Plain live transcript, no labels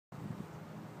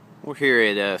We're here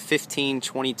at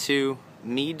 1522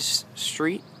 Meads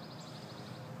Street.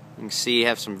 You can see you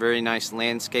have some very nice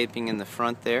landscaping in the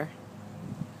front there.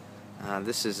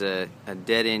 This is a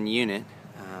dead-end unit,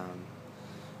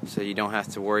 so you don't have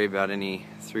to worry about any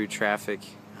through traffic.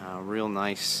 Real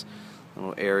nice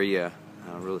little area,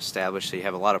 real established. So you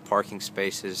have a lot of parking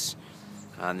spaces,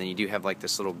 and then you do have like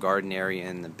this little garden area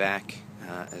in the back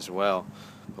as well.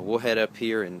 But we'll head up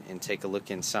here and take a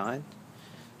look inside.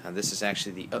 This is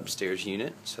actually the upstairs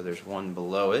unit, so there's one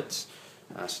below it.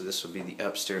 So this will be the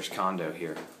upstairs condo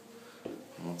here.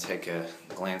 And we'll take a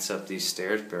glance up these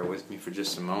stairs. Bear with me for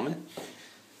just a moment.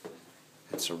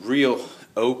 It's a real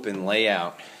open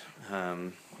layout.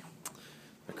 We're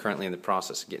currently in the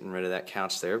process of getting rid of that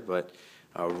couch there, but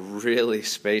really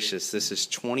spacious. This is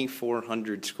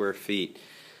 2,400 square feet,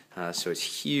 so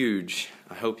it's huge.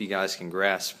 I hope you guys can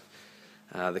grasp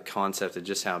the concept of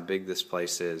just how big this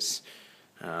place is.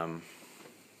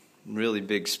 Really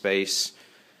big space.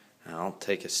 I'll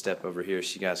take a step over here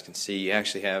so you guys can see. You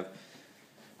actually have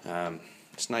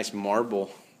this nice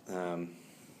marble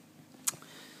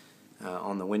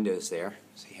on the windows there,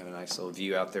 so you have a nice little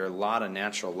view out there. A lot of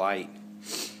natural light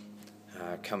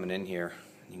coming in here.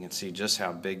 You can see just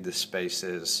how big this space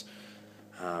is.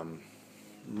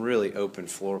 Really open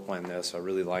floor plan though, so I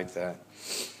really like that.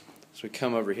 So we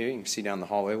come over here, you can see down the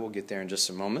hallway. We'll get there in just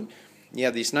a moment. You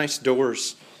have these nice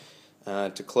doors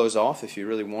to close off if you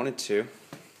really wanted to.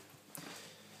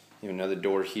 You have another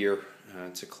door here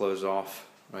to close off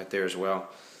right there as well.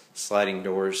 Sliding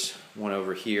doors, one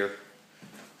over here.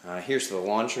 Here's the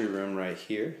laundry room right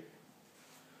here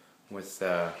with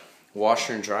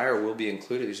washer and dryer will be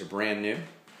included. These are brand new.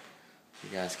 You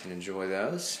guys can enjoy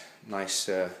those. Nice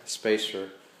space for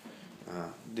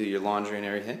do your laundry and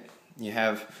everything. You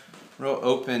have real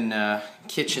open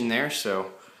kitchen there,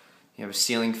 so you have a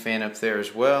ceiling fan up there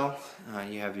as well.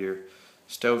 You have your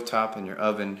stovetop and your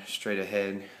oven straight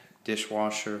ahead,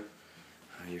 dishwasher,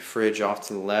 your fridge off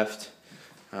to the left,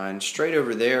 and straight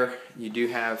over there you do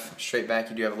have, straight back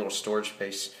you do have a little storage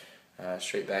space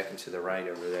straight back into the right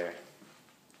over there.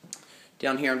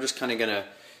 Down here I'm just kind of going to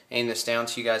aim this down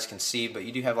so you guys can see, but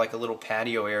you do have like a little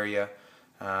patio area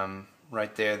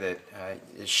right there that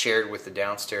is shared with the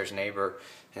downstairs neighbor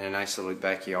and a nice little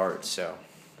backyard, so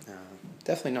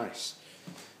definitely nice.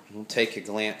 We'll take a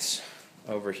glance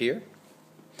over here.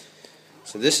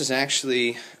 So this is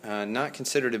actually not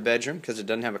considered a bedroom because it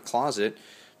doesn't have a closet,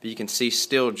 but you can see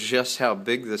still just how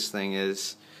big this thing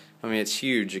is. I mean, it's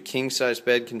huge. A king-size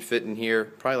bed can fit in here.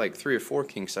 Probably like 3 or 4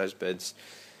 king-size beds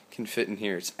can fit in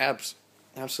here. It's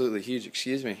absolutely huge,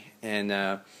 excuse me.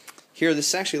 And here, this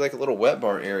is actually like a little wet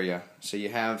bar area. So you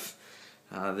have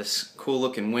this cool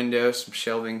looking window, some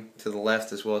shelving to the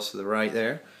left as well as to the right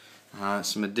there.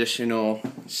 Some additional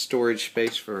storage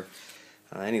space for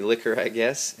any liquor, I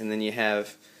guess. And then you have,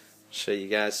 I'll show you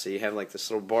guys, so you have like this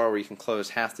little bar where you can close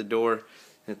half the door,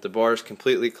 and if the bar is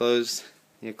completely closed,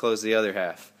 you close the other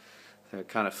half. So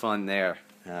kind of fun there.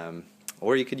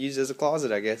 Or you could use it as a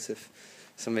closet, I guess, if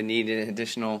somebody needed an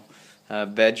additional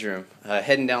bedroom.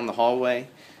 Heading down the hallway,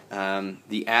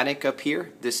 the attic up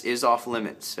here, this is off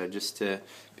limits, so just to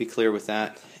be clear with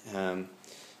that.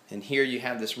 And here you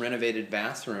have this renovated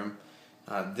bathroom.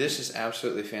 This is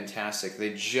absolutely fantastic.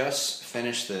 They just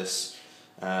finished this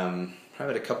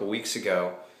probably a couple weeks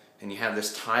ago, and you have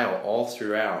this tile all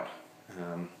throughout.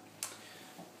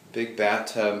 Big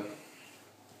bathtub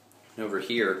over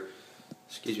here.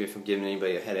 Excuse me if I'm giving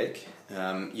anybody a headache.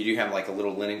 You do have like a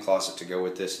little linen closet to go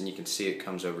with this, and you can see it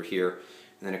comes over here.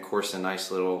 And then of course a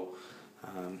nice little,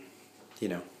 you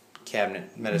know,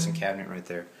 cabinet, medicine cabinet right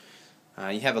there.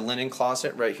 You have a linen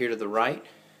closet right here to the right,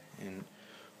 and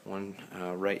one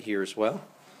right here as well.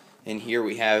 And here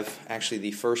we have actually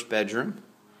the first bedroom.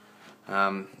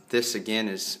 This again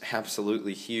is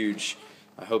absolutely huge.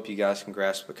 I hope you guys can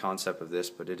grasp the concept of this,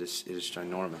 but it is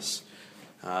ginormous.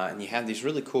 And you have these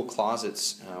really cool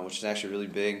closets, which is actually really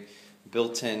big,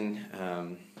 built-in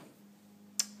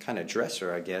kind of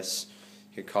dresser, I guess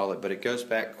you could call it, but it goes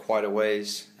back quite a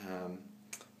ways,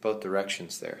 both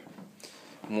directions there.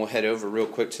 And we'll head over real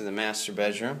quick to the master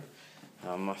bedroom.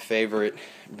 My favorite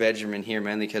bedroom in here,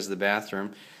 mainly because of the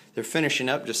bathroom. They're finishing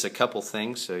up just a couple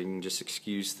things, so you can just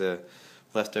excuse the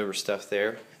leftover stuff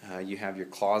there. You have your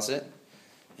closet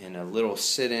and a little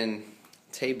sit-in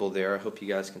table there. I hope you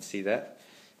guys can see that.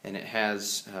 And it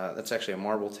has, that's actually a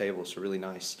marble table, so really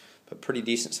nice. But pretty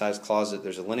decent sized closet.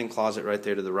 There's a linen closet right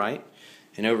there to the right.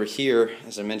 And over here,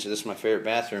 as I mentioned, this is my favorite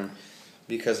bathroom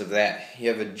because of that. You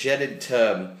have a jetted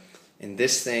tub, and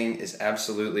this thing is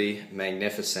absolutely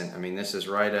magnificent. I mean, this is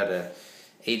right out of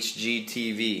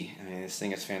HGTV. I mean, this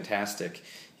thing is fantastic.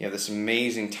 You have this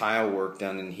amazing tile work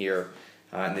done in here.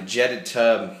 And the jetted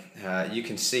tub, you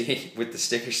can see with the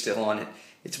sticker still on it,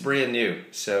 it's brand new.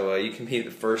 So you can be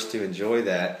the first to enjoy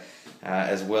that,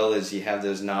 as well as you have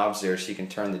those knobs there so you can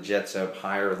turn the jets up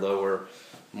higher, lower,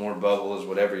 more bubbles,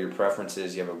 whatever your preference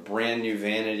is. You have a brand new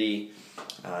vanity,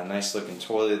 nice looking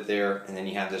toilet there, and then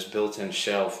you have this built-in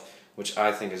shelf, which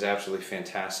I think is absolutely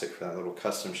fantastic for that little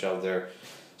custom shelf there.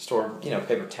 Store, you know,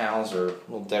 paper towels or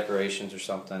little decorations or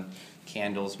something,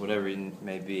 candles, whatever it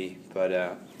may be.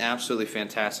 But absolutely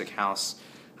fantastic house.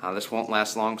 This won't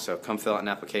last long, so come fill out an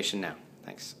application now.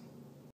 Thanks.